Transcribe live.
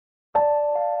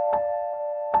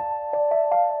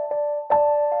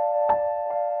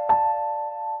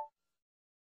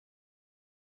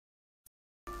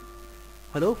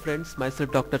Hello friends, myself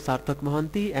Dr. Sarthak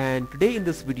Mohanty, and today in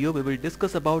this video we will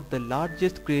discuss about the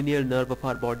largest cranial nerve of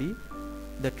our body,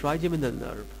 the trigeminal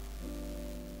nerve.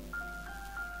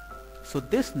 So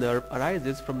this nerve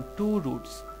arises from two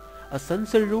roots, a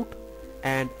sensory root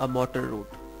and a motor root.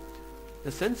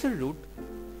 The sensory root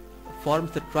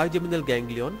forms the trigeminal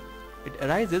ganglion. It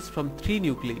arises from three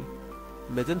nuclei: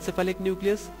 mesencephalic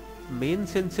nucleus, main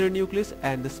sensory nucleus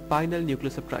and the spinal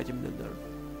nucleus of trigeminal nerve.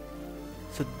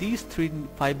 So these three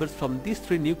fibers from these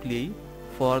three nuclei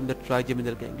form the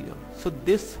trigeminal ganglion. So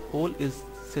this whole is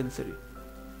sensory,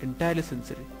 entirely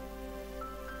sensory.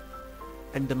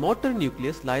 And the motor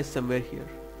nucleus lies somewhere here,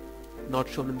 not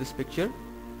shown in this picture.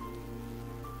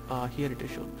 Here it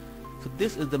is shown. So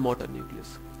this is the motor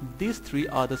nucleus. These three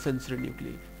are the sensory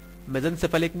nuclei: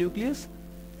 mesencephalic nucleus,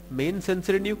 main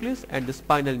sensory nucleus and the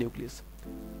spinal nucleus.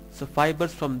 So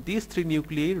fibers from these three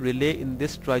nuclei relay in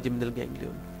this trigeminal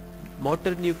ganglion.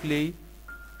 Motor nuclei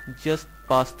just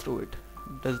pass through it,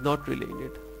 does not relay in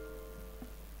it.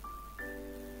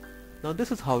 Now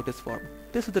this is how it is formed.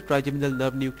 This is the trigeminal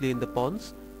nerve nuclei in the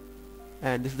pons,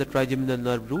 and this is the trigeminal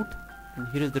nerve root, and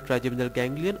here is the trigeminal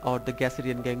ganglion or the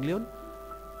Gasserian ganglion,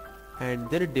 and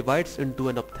then it divides into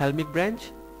an ophthalmic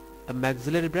branch, a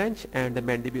maxillary branch and a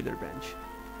mandibular branch.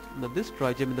 Now this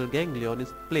trigeminal ganglion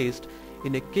is placed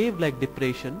in a cave-like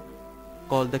depression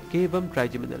called the cavum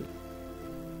trigeminal.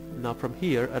 Now from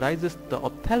here arises the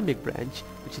ophthalmic branch,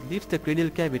 which leaves the cranial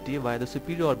cavity via the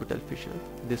superior orbital fissure,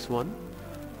 this one,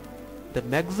 the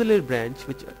maxillary branch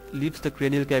which leaves the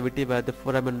cranial cavity via the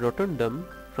foramen rotundum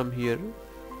from here,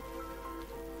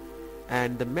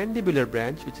 and the mandibular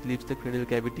branch which leaves the cranial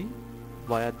cavity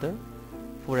via the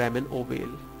foramen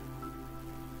ovale.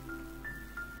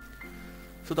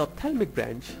 So the ophthalmic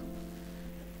branch,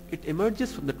 it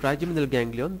emerges from the trigeminal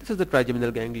ganglion. This is the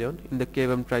trigeminal ganglion in the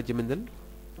cavum trigeminal.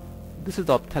 This is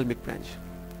the ophthalmic branch.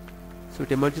 So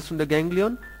it emerges from the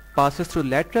ganglion, passes through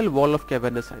lateral wall of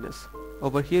cavernous sinus.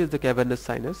 Over here is the cavernous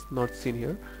sinus, not seen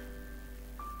here.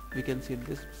 We can see in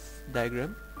this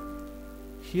diagram.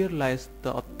 Here lies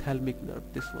the ophthalmic nerve,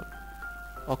 this one.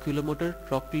 Oculomotor,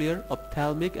 trochlear,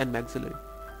 ophthalmic and maxillary.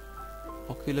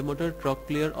 Oculomotor,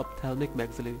 trochlear, ophthalmic,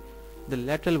 maxillary. The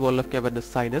lateral wall of cavernous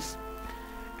sinus,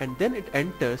 and then it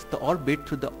enters the orbit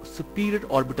through the superior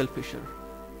orbital fissure.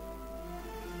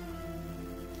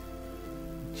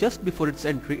 Just before its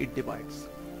entry, it divides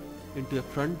into a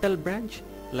frontal branch,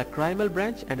 lacrimal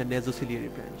branch and a nasociliary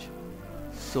branch.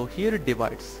 So here it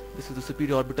divides. This is the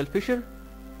superior orbital fissure.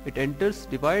 It enters,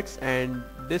 divides, and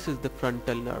this is the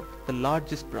frontal nerve, the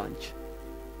largest branch.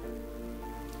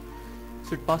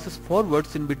 So it passes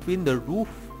forwards in between the roof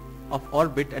of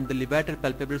orbit and the levator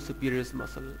palpebrae superioris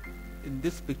muscle. In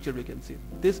this picture we can see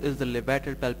this is the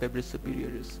levator palpebrae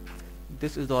superioris.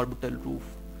 This is the orbital roof.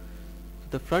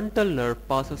 The frontal nerve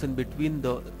passes in between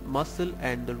the muscle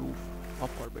and the roof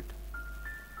of orbit,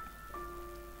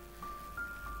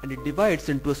 and it divides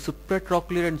into a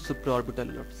supratrochlear and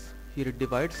supraorbital nerves. Here it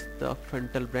divides the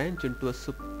frontal branch into a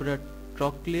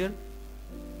supratrochlear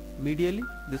medially,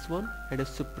 this one, and a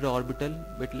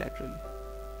supraorbital bit laterally.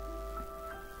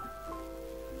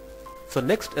 So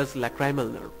next is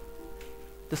lacrimal nerve,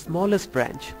 the smallest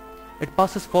branch. It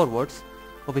passes forwards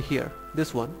over here,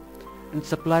 this one, and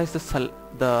supplies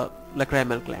the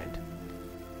lacrimal gland.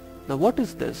 Now what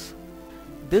is this?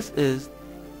 This is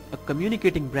a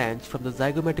communicating branch from the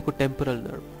zygomaticotemporal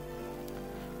nerve,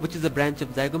 which is a branch of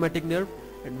zygomatic nerve,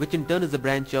 and which in turn is a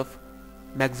branch of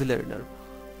maxillary nerve.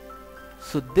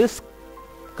 So this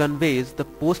conveys the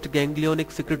postganglionic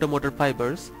secretomotor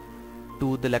fibers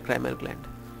to the lacrimal gland.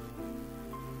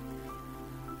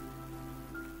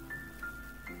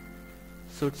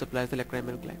 So it supplies the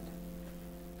lacrimal gland.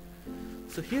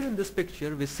 So here in this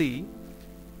picture we see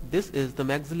this is the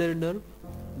maxillary nerve,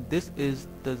 this is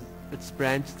its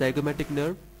branch zygomatic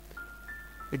nerve.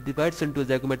 It divides into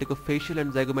zygomaticofacial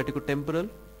and zygomaticotemporal,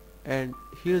 and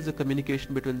here is the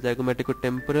communication between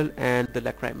zygomaticotemporal and the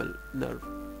lacrimal nerve,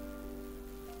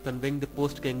 conveying the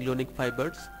postganglionic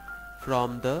fibers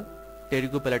from the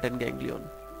pterygopalatine ganglion.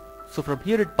 So from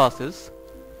here it passes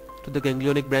to the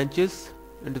ganglionic branches,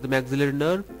 into the maxillary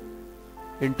nerve,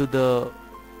 into the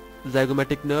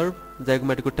zygomatic nerve,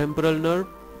 zygomaticotemporal nerve,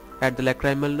 at the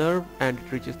lacrimal nerve, and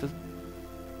it reaches the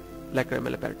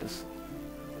lacrimal apparatus.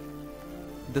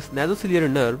 This nasociliary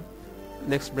nerve,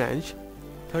 next branch,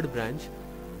 third branch,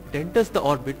 it enters the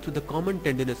orbit through the common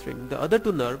tendinous ring. The other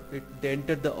two nerves, they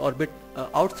enter the orbit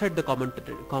outside the common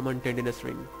tendinous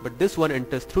ring, but this one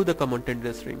enters through the common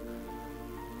tendinous ring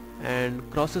and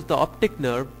crosses the optic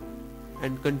nerve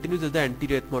and continues as the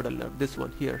anterior ethmoidal nerve. This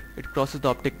one here, it crosses the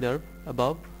optic nerve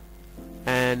above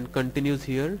and continues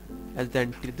here as the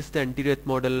this is the anterior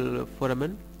ethmoidal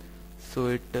foramen. So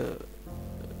it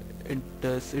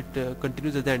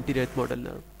continues as the anterior ethmoidal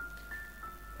nerve.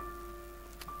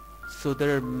 So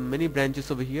there are many branches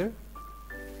over here.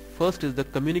 First is the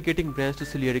communicating branch to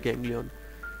ciliary ganglion.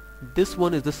 This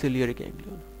one is the ciliary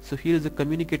ganglion. So here is the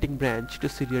communicating branch to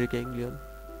ciliary ganglion.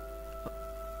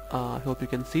 I hope you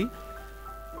can see.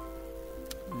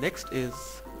 Next is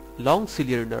long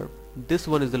ciliary nerve. This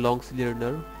one is the long ciliary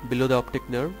nerve below the optic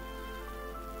nerve.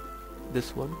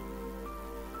 This one.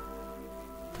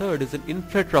 Third is an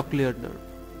infratrochlear nerve.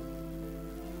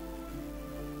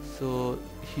 So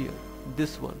here,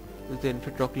 this one is the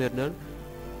infratrochlear nerve.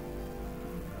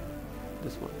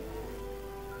 This one.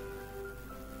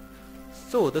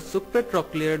 So the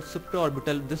supratrochlear and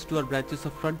supraorbital, these two are branches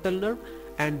of frontal nerve,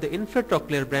 and the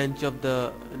infratrochlear branch of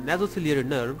the nasociliary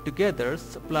nerve together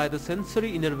supply the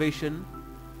sensory innervation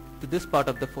to this part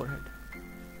of the forehead.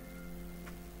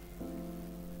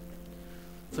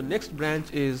 So next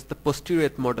branch is the posterior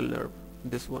ethmoidal nerve,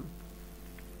 this one.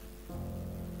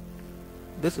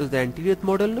 This is the anterior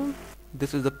ethmoidal nerve,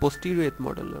 this is the posterior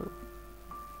ethmoidal nerve.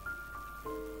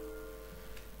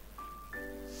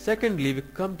 Secondly, we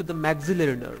come to the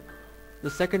maxillary nerve, the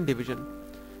second division.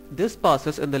 This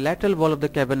passes in the lateral wall of the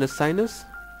cavernous sinus,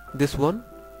 this one,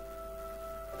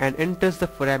 and enters the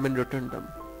foramen rotundum.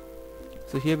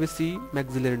 So here we see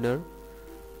maxillary nerve,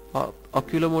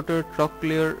 oculomotor,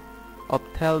 trochlear,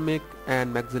 ophthalmic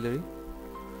and maxillary.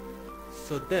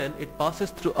 So then it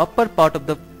passes through upper part of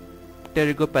the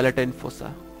pterygopalatine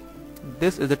fossa.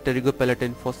 This is the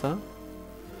pterygopalatine fossa.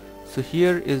 So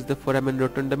here is the foramen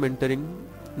rotundum entering,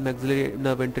 maxillary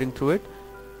nerve entering through it,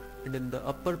 and in the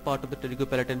upper part of the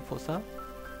pterygopalatine fossa,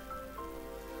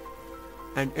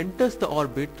 and enters the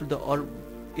orbit through the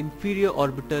inferior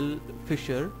orbital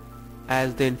fissure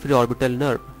as the inferior orbital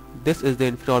nerve. This is the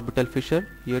inferior orbital fissure.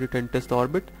 Here it enters the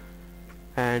orbit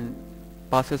and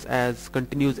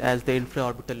continues as the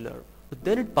infraorbital nerve. But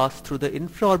then it passes through the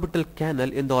infraorbital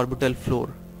canal in the orbital floor.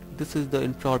 This is the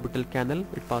infraorbital canal.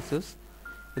 It passes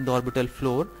in the orbital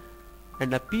floor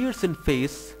and appears in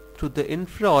phase through the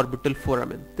infraorbital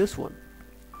foramen, this one.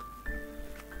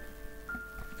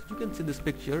 So you can see this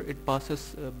picture, it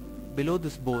passes below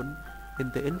this bone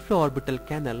in the infraorbital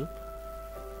canal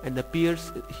and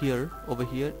appears here, over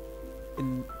here,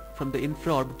 from the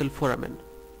infraorbital foramen.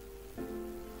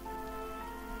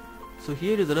 So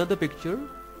here is another picture.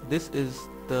 This is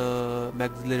the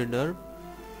maxillary nerve,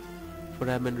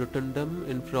 foramen rotundum,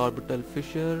 infraorbital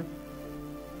fissure,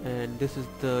 and this is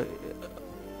the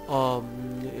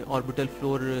orbital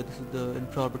floor, this is the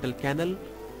infraorbital canal,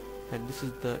 and this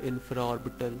is the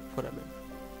infraorbital foramen.